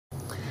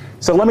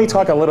So let me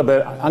talk a little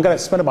bit. I'm going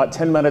to spend about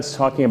 10 minutes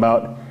talking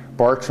about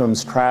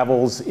Bartram's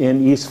travels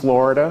in East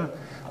Florida,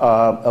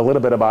 a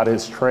little bit about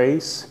his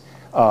trace.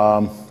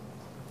 I'll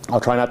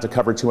try not to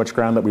cover too much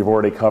ground that we've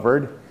already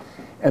covered.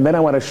 And then I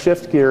want to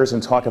shift gears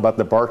and talk about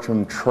the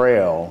Bartram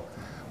Trail.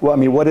 Well, I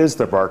mean, what is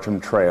the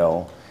Bartram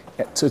Trail?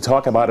 To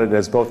talk about it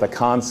as both a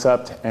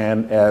concept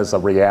and as a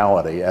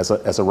reality, as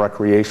a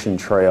recreation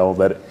trail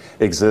that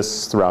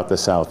exists throughout the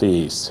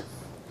Southeast.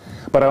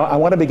 But I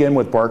want to begin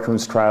with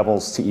Bartram's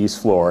travels to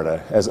East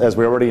Florida. As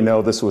we already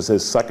know, this was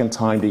his second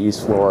time to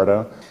East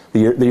Florida. The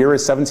year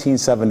is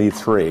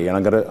 1773, and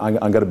I'm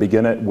going to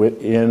begin it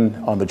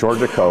on the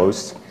Georgia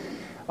coast.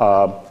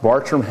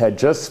 Bartram had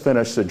just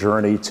finished a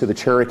journey to the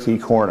Cherokee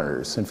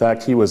Corners. In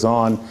fact, he was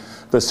on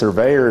the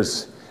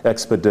surveyor's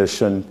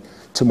expedition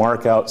to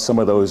mark out some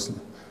of those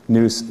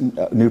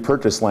new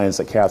purchase lands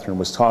that Catherine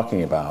was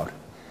talking about.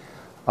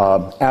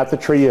 At the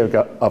Treaty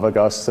of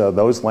Augusta,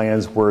 those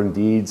lands were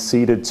indeed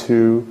ceded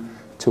to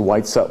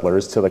white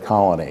settlers, to the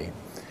colony.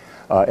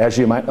 As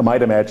you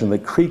might imagine, the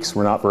Creeks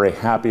were not very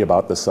happy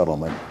about the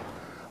settlement.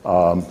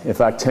 In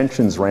fact,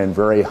 tensions ran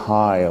very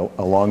high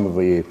along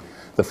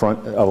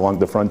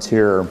the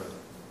frontier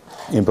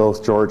in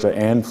both Georgia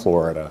and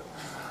Florida.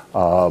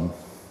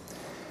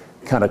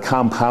 Kind of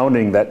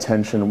compounding that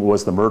tension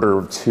was the murder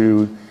of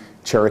two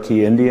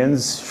Cherokee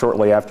Indians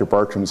shortly after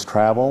Bartram's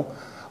travel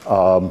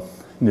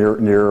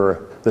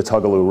near the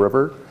Tugaloo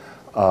River.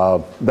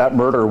 That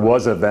murder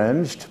was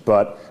avenged,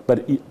 but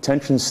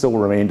tensions still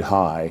remained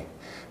high.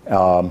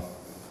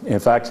 In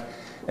fact,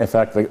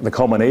 the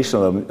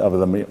culmination of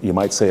them, you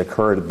might say,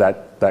 occurred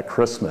that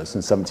Christmas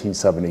in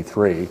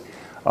 1773.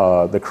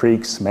 The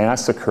Creeks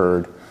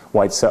massacred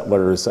white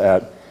settlers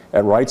at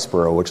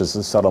Wrightsboro, which is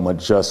a settlement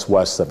just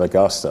west of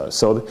Augusta.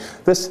 So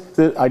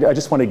I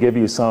just want to give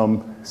you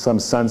some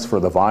sense for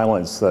the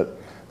violence that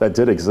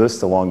did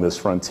exist along this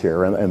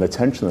frontier and the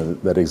tension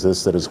that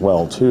existed as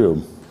well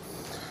too.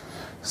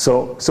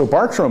 So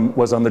Bartram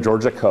was on the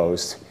Georgia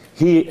coast.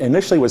 He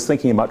initially was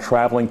thinking about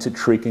traveling to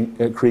Creek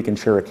and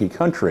Cherokee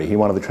country. He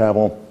wanted to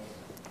travel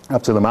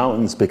up to the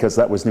mountains because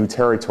that was new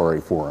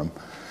territory for him.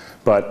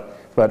 But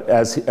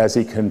as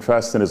he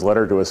confessed in his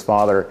letter to his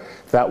father,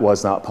 that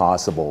was not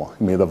possible.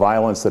 I mean, the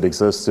violence that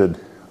existed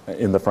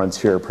in the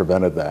frontier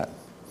prevented that.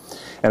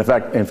 And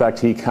in fact,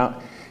 he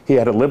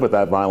had to live with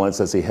that violence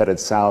as he headed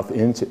south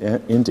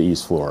into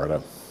East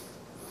Florida.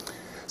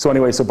 So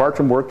anyway,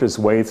 Bartram worked his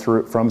way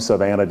through from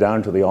Savannah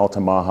down to the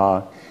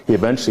Altamaha. He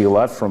eventually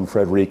left from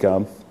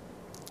Frederica.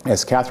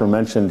 As Catherine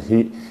mentioned,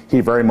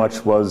 he very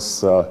much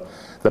was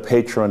the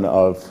patron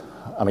of,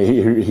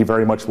 he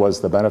very much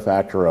was the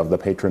benefactor of the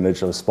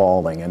patronage of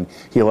Spalding, and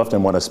he left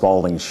in one of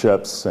Spalding's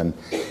ships, and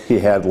he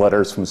had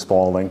letters from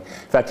Spalding.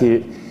 In fact,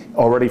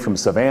 already from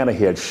Savannah,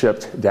 he had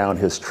shipped down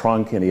his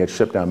trunk, and he had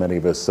shipped down many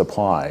of his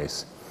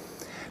supplies.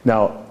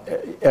 Now,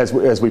 as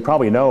we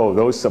probably know,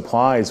 those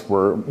supplies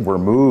were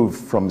moved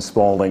from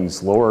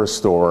Spalding's lower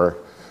store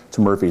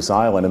to Murphy's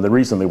Island, and the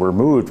reason they were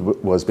moved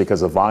was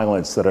because of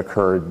violence that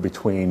occurred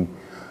between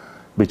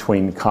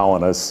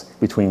colonists,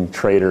 between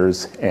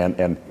traders, and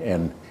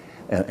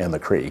the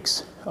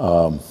Creeks.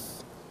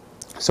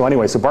 So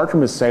anyway,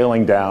 Bartram is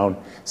sailing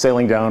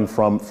down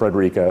from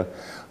Frederica,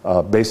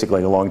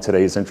 basically along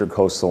today's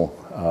intercoastal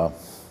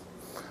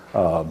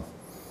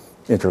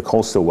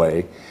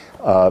way.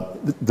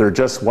 They're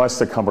just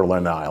west of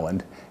Cumberland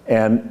Island,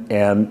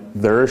 and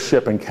their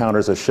ship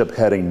encounters a ship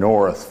heading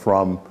north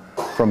from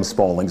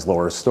Spalding's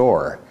lower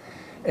store,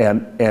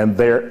 and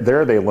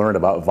there they learn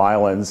about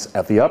violence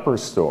at the upper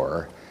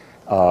store.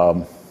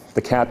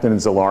 The captain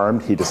is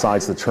alarmed. He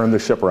decides to turn the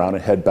ship around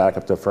and head back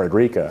up to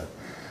Frederica.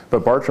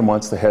 But Bartram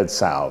wants to head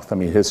south. I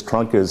mean, his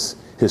trunk is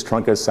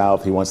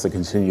south. He wants to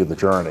continue the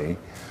journey.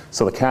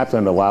 So the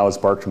captain allows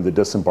Bartram to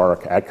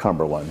disembark at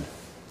Cumberland.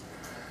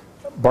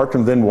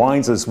 Bartram then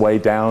winds his way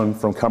down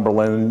from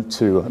Cumberland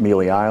to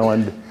Amelia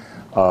Island,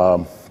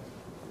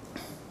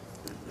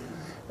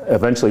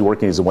 eventually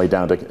working his way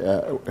down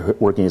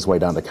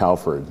to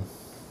Calford.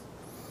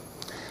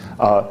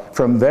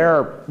 From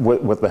there,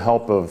 with the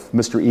help of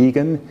Mr.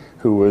 Egan,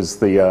 who was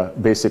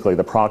basically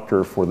the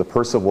proctor for the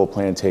Percival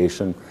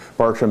plantation,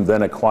 Bartram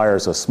then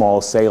acquires a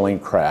small sailing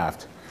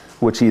craft,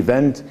 which he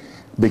then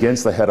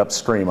begins to head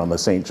upstream on the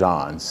St.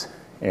 John's.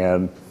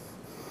 And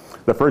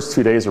the first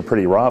 2 days are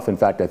pretty rough. In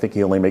fact, I think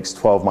he only makes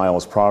 12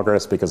 miles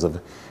progress because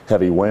of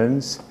heavy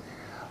winds.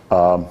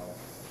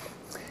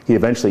 He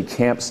eventually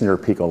camps near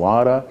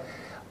Picolata.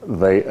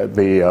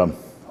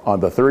 On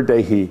the third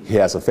day, he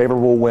has a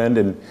favorable wind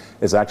and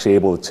is actually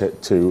able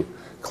to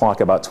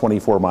clock about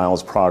 24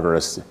 miles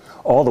progress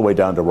all the way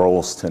down to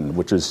Rollston,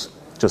 which is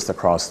just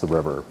across the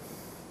river.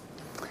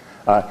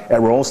 At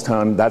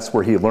Rollston, that's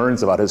where he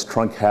learns about his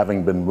trunk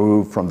having been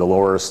moved from the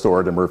lower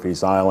store to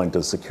Murphy's Island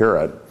to secure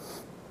it.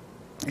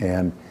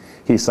 And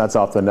he sets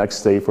off the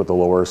next day for the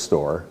lower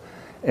store.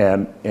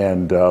 And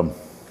in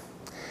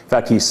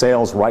fact, he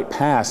sails right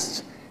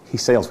past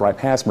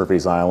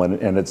Murphy's Island,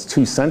 and it's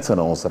two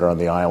sentinels that are on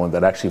the island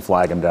that actually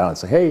flag him down and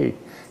say, "Hey,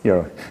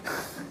 your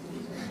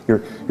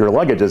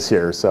luggage is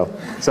here." So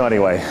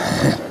anyway,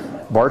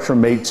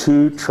 Bartram made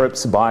 2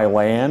 trips by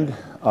land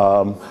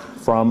from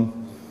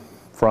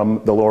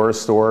the lower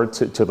store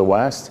to the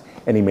west,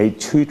 and he made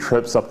 2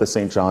 trips up the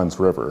St. Johns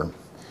River.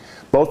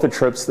 Both the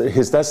trips,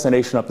 his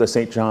destination up the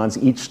St. Johns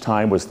each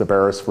time was the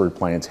Beresford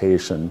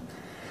Plantation.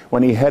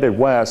 When he headed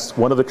west,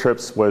 one of the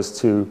trips was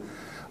to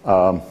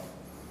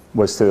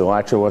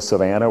Alachua,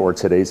 Savannah, or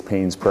today's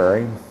Paynes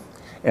Prairie,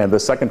 and the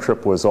second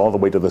trip was all the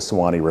way to the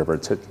Suwannee River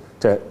to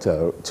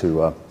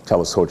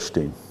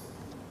Teleshochty.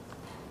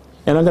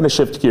 And I'm going to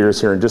shift gears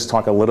here and just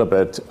talk a little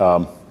bit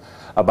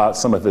about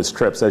some of his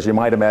trips. As you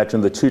might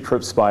imagine, the 2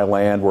 trips by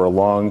land were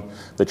along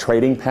the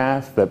trading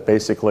path that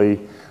basically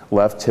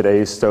left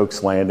today's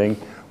Stokes Landing,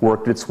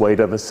 worked its way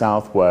to the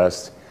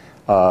southwest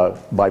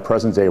by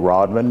present-day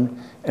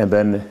Rodman, and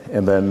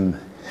then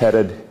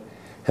headed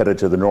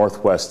to the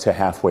northwest to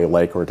Halfway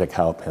Lake or to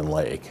Cowpen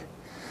Lake.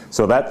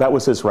 So that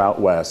was his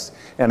route west.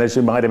 And as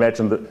you might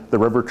imagine, the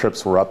river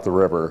trips were up the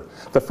river.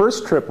 The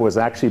first trip was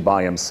actually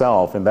by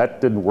himself, and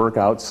that didn't work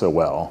out so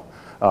well.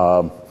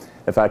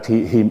 In fact,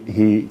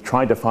 he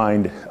tried to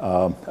find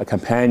a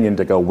companion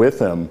to go with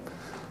him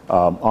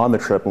on the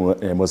trip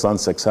and was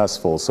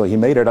unsuccessful. So he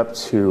made it up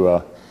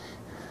to,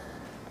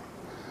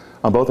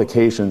 on both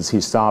occasions,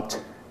 he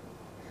stopped,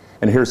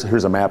 and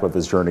here's a map of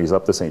his journeys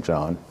up the St.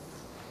 John.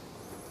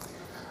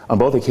 On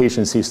both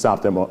occasions, he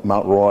stopped at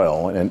Mount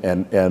Royal,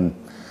 and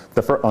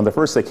on the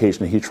first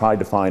occasion, he tried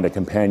to find a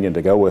companion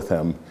to go with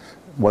him,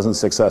 wasn't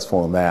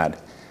successful in that.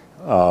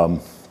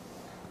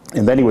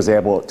 And then he was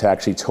able to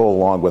actually tow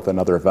along with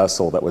another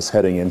vessel that was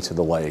heading into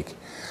the lake.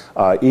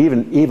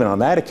 Even on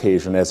that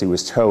occasion, as he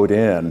was towed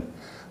in,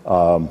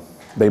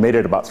 they made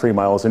it about 3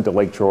 miles into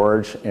Lake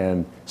George,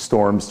 and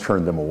storms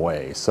turned them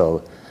away.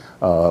 So,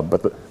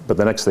 but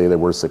the next day they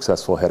were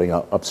successful heading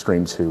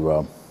upstream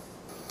to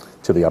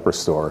the upper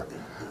store.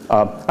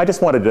 I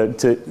just wanted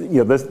to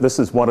this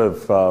is one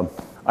of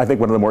I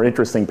think one of the more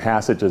interesting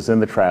passages in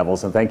the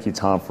travels, and thank you,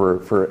 Tom,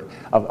 for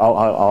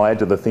I'll add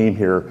to the theme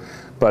here,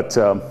 but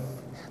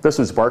this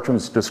is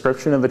Bartram's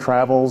description of the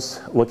travels,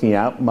 looking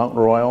at Mount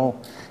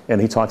Royal, and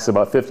he talks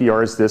about 50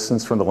 yards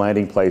distance from the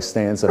landing place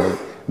stands a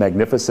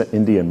magnificent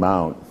Indian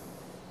mount.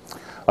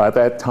 At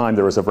that time,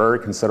 there was a very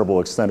considerable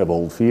extent of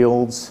old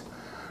fields.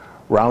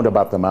 Round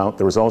about the mount,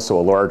 there was also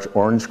a large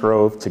orange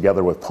grove,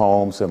 together with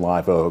palms and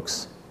live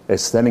oaks,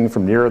 extending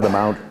from near the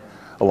mount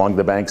along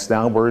the banks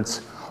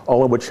downwards,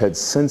 all of which had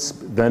since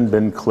then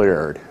been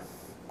cleared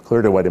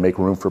away to make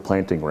room for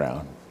planting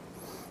ground.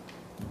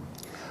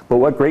 But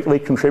what greatly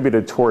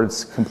contributed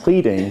towards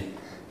completing,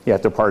 you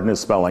have to pardon his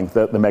spelling,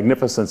 the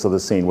magnificence of the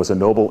scene was a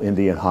noble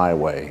Indian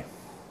highway.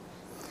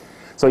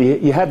 So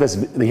you have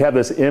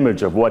this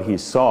image of what he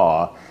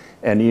saw,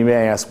 and you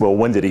may ask, well,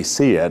 when did he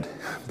see it?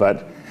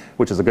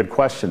 Which is a good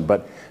question,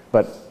 but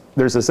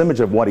there's this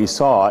image of what he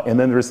saw, and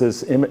then there's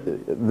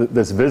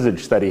this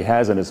visage that he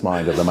has in his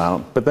mind of the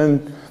mount. But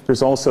then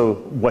there's also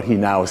what he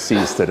now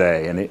sees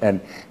today,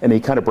 and he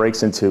kind of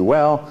breaks into,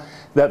 well,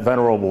 that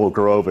venerable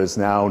grove is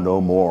now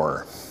no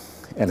more,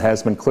 and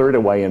has been cleared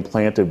away and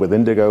planted with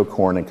indigo,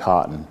 corn, and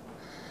cotton,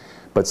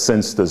 but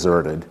since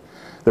deserted.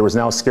 There was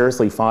now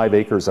scarcely 5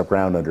 acres of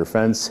ground under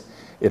fence.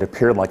 It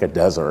appeared like a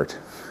desert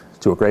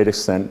to a great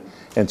extent,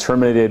 and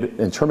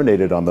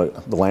terminated on the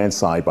land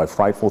side by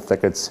frightful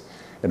thickets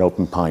and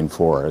open pine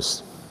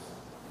forests.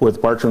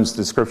 With Bartram's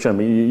description, I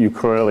mean, you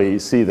clearly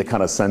see the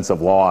kind of sense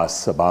of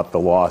loss about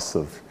the loss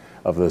of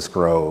this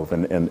grove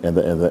and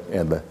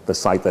the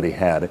site that he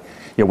had.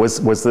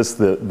 Was this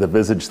the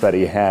visage that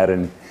he had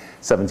in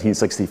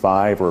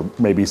 1765, or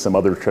maybe some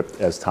other trip,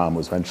 as Tom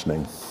was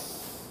mentioning?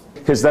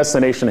 His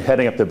destination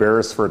heading up to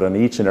Beresford on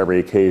each and every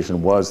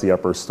occasion was the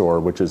upper store,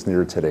 which is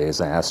near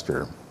today's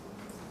Astor.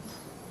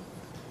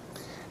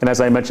 And as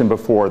I mentioned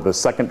before, the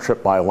second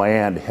trip by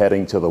land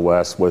heading to the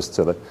west was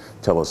to the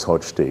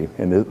Teleshochty.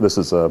 And this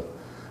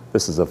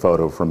is a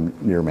photo from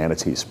near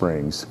Manatee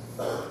Springs.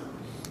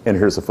 And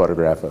here's a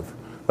photograph of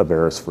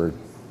Beresford.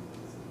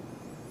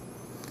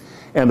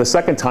 And the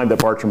second time that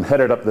Bartram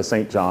headed up the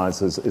St.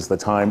 Johns is the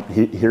time,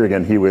 here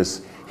again, he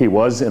was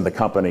in the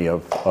company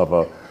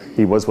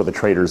he was with a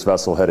trader's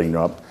vessel heading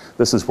up.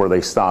 This is where they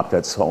stopped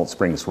at Salt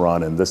Springs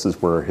Run, and this is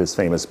where his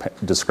famous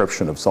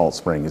description of Salt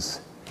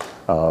Springs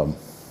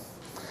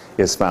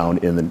is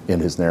found in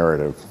his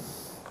narrative.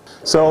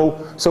 So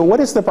what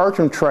is the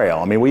Bartram Trail?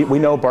 I mean, we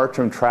know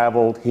Bartram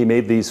traveled. He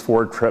made these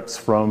 4 trips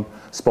from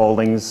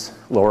Spalding's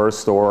lower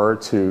store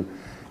to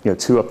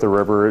 2 up the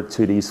river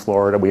to East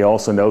Florida. We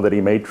also know that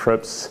he made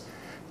trips,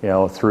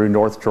 through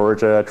North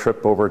Georgia, a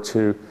trip over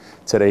to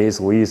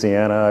today's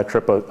Louisiana, a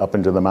trip up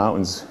into the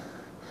mountains.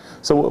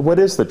 So what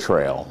is the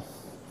trail?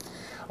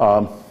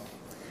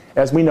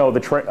 As we know,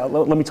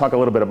 let me talk a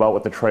little bit about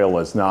what the trail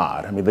is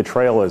not. I mean, the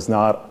trail is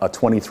not a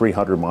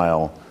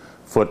 2,300-mile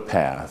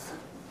footpath.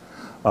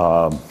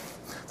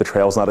 The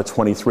trail is not a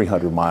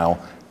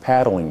 2,300-mile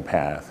paddling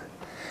path.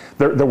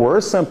 There were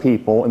some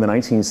people in the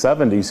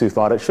 1970s who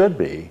thought it should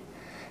be.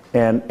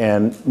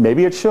 And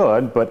maybe it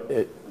should,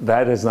 but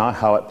that is not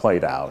how it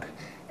played out.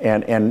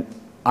 And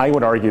I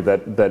would argue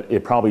that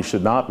it probably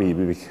should not be,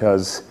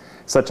 because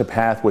such a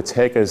path would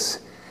take us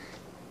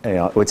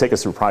it would take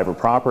us through private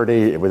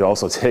property. It would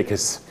also take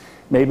us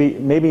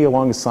maybe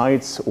along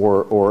sites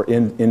or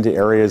into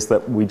areas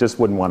that we just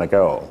wouldn't want to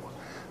go.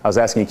 I was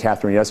asking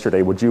Catherine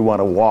yesterday, would you want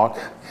to walk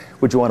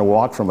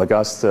from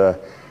Augusta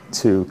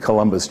to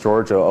Columbus,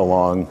 Georgia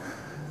along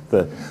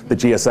the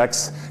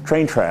GSX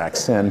train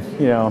tracks? And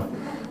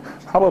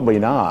probably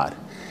not.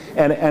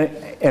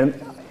 And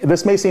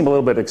this may seem a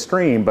little bit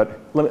extreme, but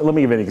let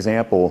me give you an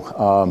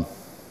example.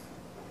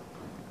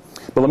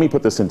 But let me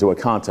put this into a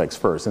context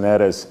first, and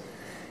that is,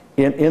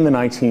 in the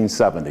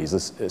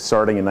 1970s,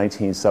 starting in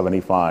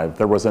 1975,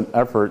 there was an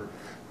effort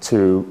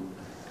to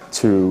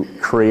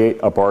create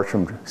a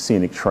Bartram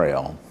Scenic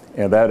Trail.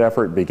 And that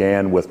effort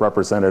began with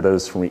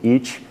representatives from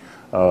each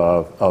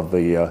of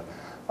the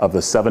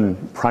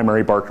 7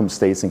 primary Bartram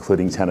states,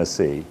 including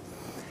Tennessee.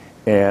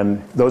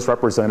 And those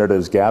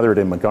representatives gathered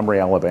in Montgomery,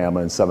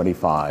 Alabama in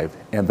 '75,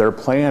 and their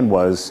plan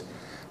was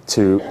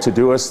to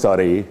do a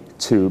study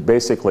to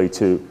basically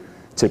to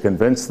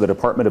convince the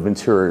Department of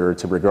Interior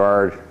to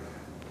regard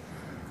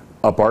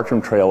a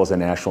Bartram Trail as a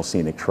National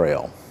Scenic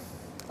Trail.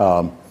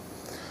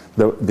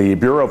 The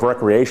Bureau of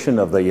Recreation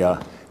of the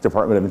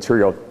Department of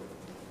Interior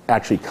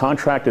actually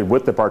contracted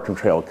with the Bartram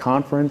Trail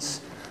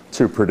Conference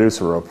to produce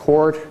a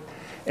report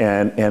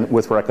and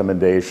with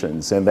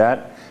recommendations. And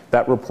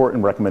that report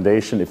and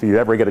recommendation, if you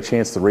ever get a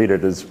chance to read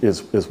it,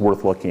 is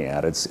worth looking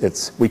at.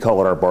 We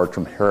call it our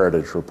Bartram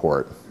Heritage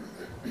Report.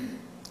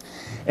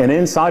 And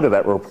inside of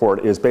that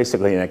report is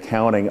basically an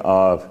accounting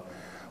of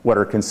what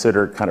are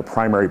considered kind of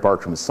primary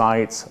Bartram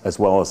sites, as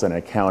well as an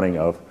accounting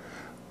of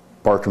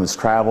Bartram's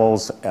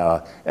travels,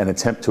 an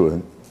attempt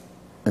to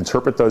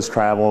interpret those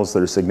travels,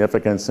 their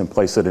significance, and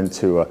place it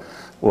into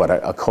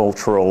a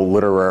cultural,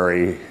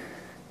 literary,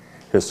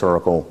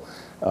 historical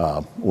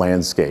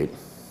landscape.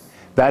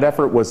 That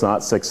effort was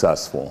not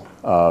successful.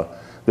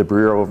 The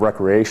Bureau of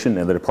Recreation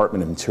and the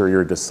Department of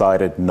Interior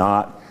decided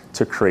not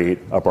to create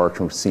a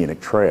Bartram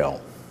Scenic Trail.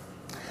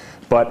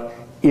 But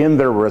in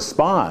their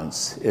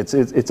response, it's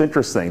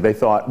interesting. They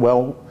thought,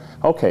 well,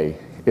 okay,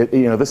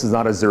 this is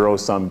not a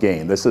zero-sum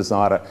game. It's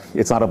not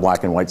a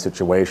black and white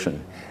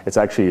situation. It's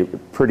actually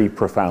pretty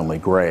profoundly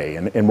gray.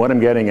 And what I'm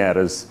getting at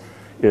is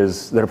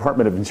the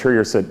Department of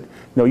Interior said,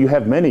 no, you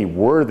have many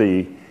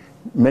worthy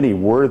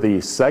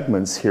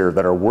segments here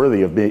that are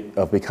worthy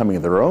of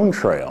becoming their own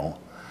trail,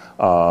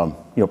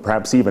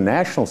 perhaps even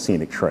national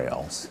scenic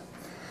trails.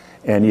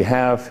 And you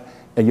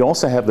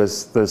also have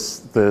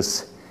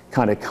this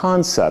kind of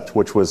concept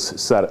which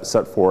was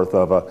set forth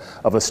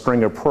of a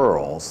string of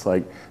pearls.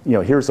 Like,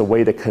 here's a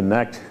way to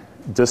connect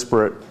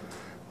disparate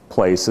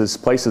places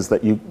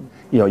that you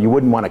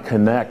wouldn't want to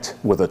connect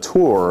with a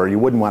tour, or you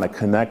wouldn't want to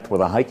connect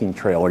with a hiking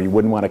trail, or you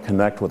wouldn't want to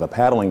connect with a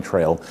paddling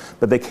trail,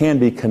 but they can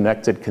be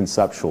connected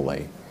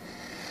conceptually.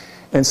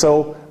 And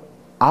so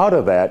out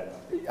of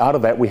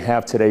that we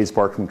have today's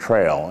Bartram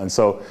Trail. And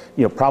so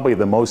probably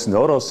the most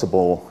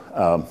noticeable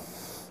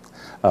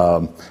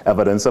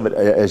evidence of it,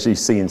 as you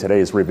see in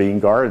today's ravine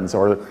gardens,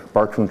 or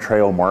Bartram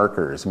Trail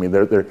markers. I mean,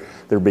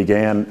 there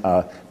began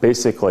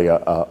basically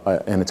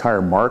an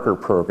entire marker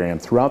program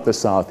throughout the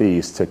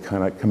Southeast to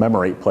kind of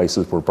commemorate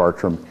places where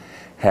Bartram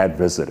had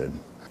visited.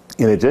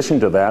 In addition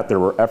to that, there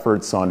were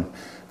efforts on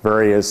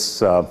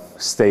various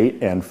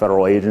state and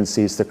federal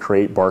agencies to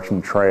create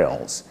Bartram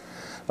Trails.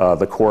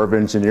 The Corps of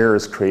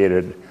Engineers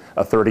created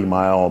a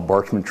 30-mile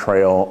Bartram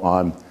Trail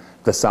on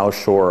the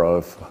south shore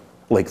of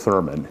Lake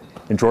Thurmond.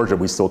 In Georgia,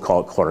 we still call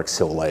it Clark's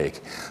Hill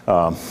Lake.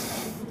 There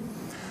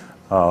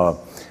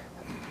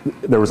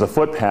was a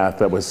footpath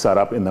that was set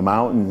up in the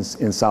mountains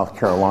in South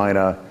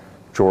Carolina,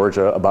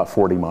 Georgia, about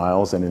 40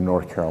 miles, and in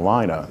North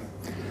Carolina.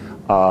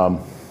 Let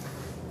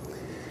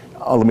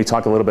me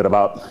talk a little bit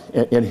about,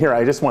 in here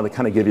I just want to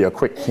kind of give you a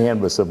quick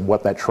canvas of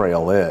what that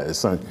trail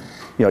is. And,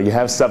 you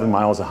have 7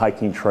 miles of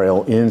hiking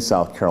trail in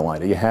South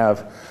Carolina. You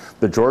have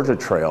the Georgia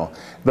Trail.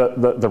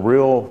 The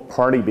real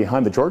party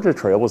behind the Georgia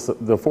Trail was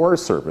the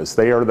Forest Service.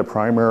 They are the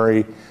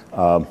primary,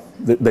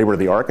 they were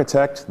the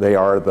architect, they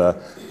are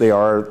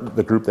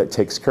the group that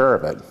takes care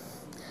of it.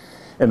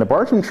 And the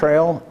Bartram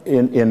Trail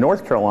in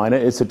North Carolina,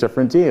 it's a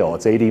different deal.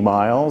 It's 80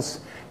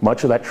 miles.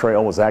 Much of that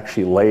trail was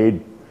actually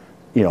laid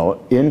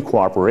in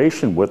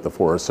cooperation with the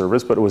Forest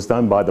Service, but it was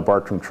done by the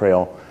Bartram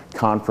Trail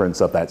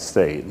Conference of that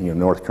state,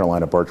 North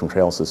Carolina Bartram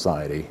Trail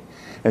Society.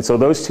 And so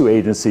those two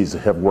agencies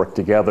have worked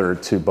together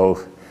to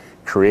both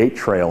create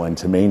trail and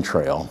to main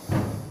trail.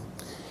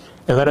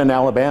 And then in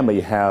Alabama,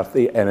 you have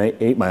an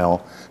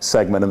 8-mile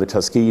segment in the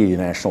Tuskegee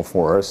National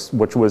Forest,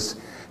 which was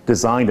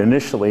designed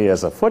initially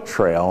as a foot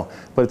trail,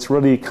 but it's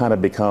really kind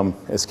of become,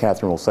 as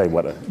Catherine will say,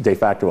 de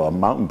facto a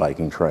mountain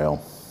biking trail.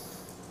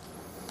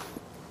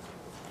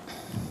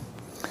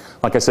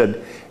 Like I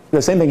said,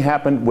 the same thing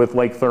happened with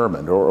Lake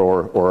Thurmond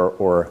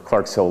or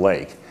Clark's Hill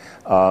Lake.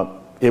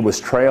 It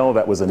was trail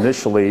that was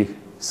initially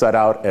set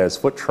out as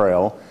foot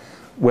trail.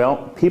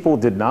 Well, people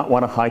did not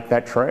want to hike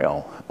that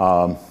trail.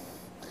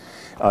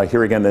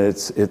 Here again,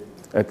 it's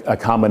a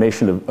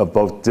combination of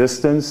both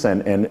distance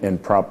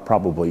and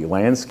probably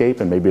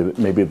landscape and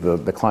maybe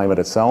the climate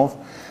itself.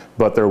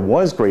 But there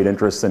was great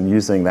interest in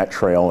using that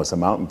trail as a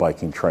mountain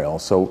biking trail.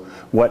 So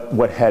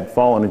what had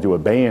fallen into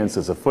abeyance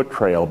as a foot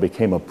trail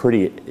became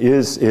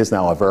is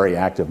now a very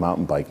active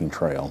mountain biking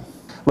trail.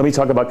 Let me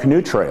talk about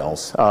canoe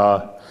trails.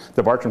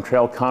 The Bartram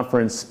Trail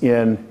Conference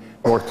in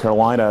North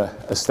Carolina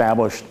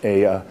established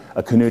a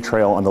canoe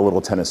trail on the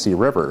Little Tennessee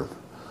River.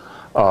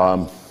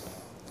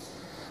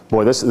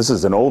 Boy, this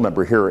is an old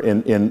number here.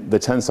 In the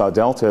Tensaw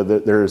Delta,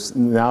 there's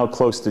now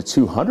close to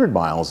 200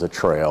 miles of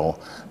trail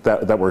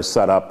that were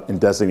set up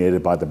and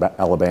designated by the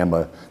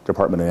Alabama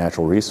Department of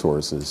Natural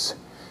Resources.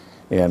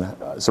 And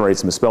sorry,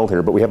 it's misspelled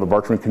here, but we have a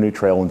Bartram Canoe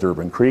Trail in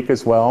Durbin Creek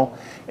as well.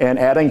 And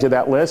adding to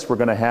that list, we're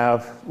going to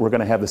have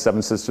the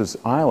Seven Sisters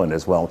Island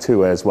as well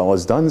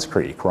as Dunn's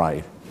Creek,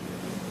 right?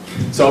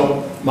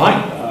 So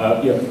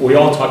we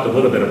all talked a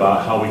little bit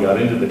about how we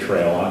got into the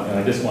trail, and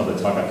I just wanted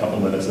to talk a couple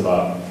minutes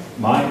about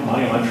my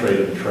entree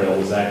to the trail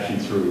was actually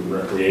through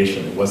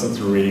recreation. It wasn't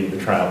through reading the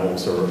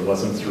travels, or it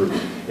wasn't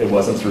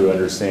through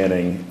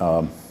understanding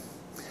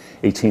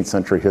 18th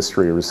century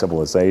history or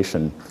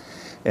civilization.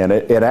 And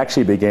it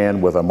actually began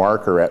with a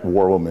marker at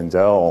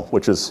Warwell-Mendel,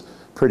 which is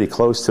pretty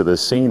close to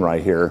this scene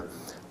right here.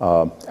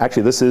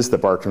 Actually, this is the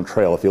Bartram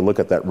Trail. If you look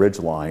at that ridge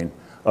line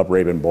up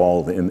Raven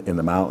Bald in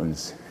the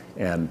mountains.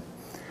 And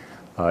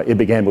it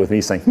began with me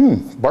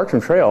saying,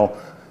 Bartram Trail,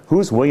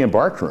 who's William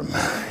Bartram?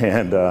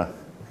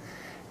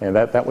 And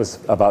that was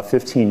about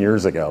 15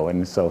 years ago,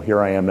 and so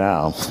here I am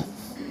now.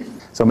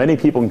 So many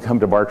people can come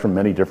to Bartram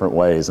many different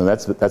ways, and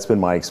that's been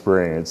my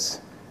experience.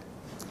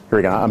 Here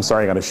we go. I'm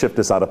sorry, I'm going to shift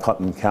this out of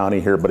Putnam County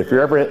here, but if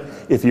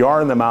you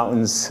are in the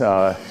mountains,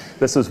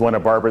 this is one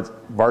of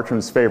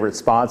Bartram's favorite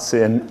spots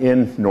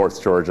in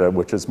North Georgia,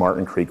 which is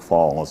Martin Creek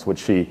Falls,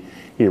 which he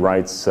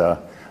writes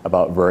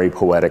about very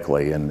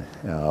poetically. And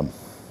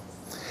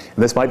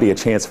this might be a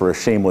chance for a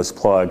shameless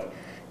plug.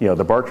 You know,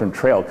 the Bartram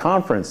Trail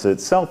Conference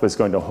itself is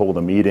going to hold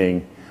a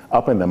meeting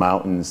up in the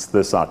mountains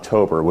this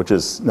October, which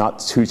is not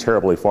too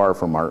terribly far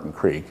from Martin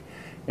Creek.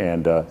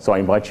 And so I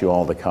invite you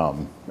all to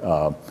come.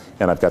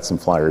 And I've got some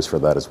flyers for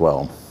that as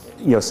well.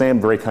 You know, Sam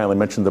very kindly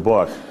mentioned the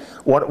book.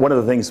 One of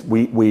the things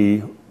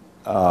we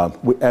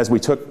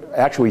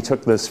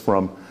took this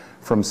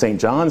from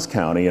St. Johns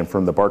County and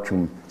from the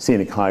Bartram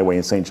Scenic Highway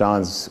in St.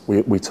 Johns,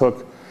 we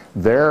took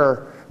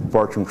their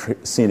Bartram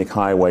Scenic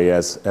Highway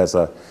as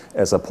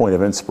a point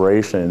of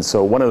inspiration. And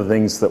so one of the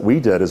things that we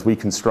did is we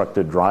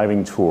constructed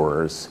driving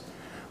tours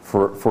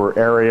for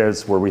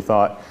areas where we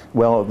thought,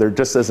 well, there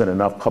just isn't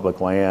enough public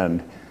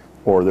land,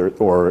 or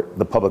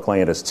the public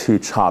land is too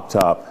chopped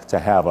up to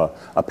have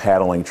a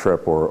paddling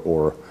trip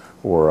or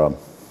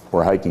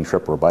hiking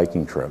trip or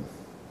biking trip.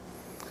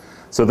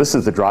 So this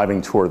is the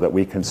driving tour that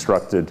we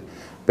constructed,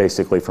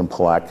 basically from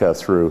Palatka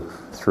through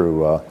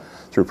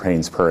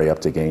Paynes Prairie up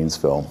to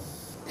Gainesville.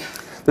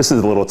 This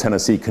is the Little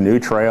Tennessee Canoe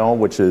Trail,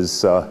 which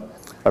is a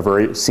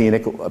very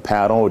scenic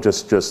paddle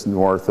just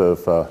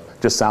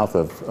south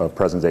of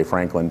present-day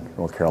Franklin,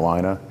 North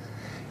Carolina.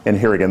 And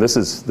here again, this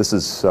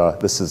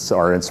is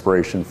our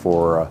inspiration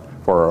for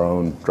our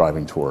own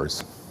driving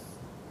tours.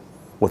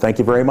 Well, thank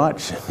you very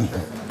much.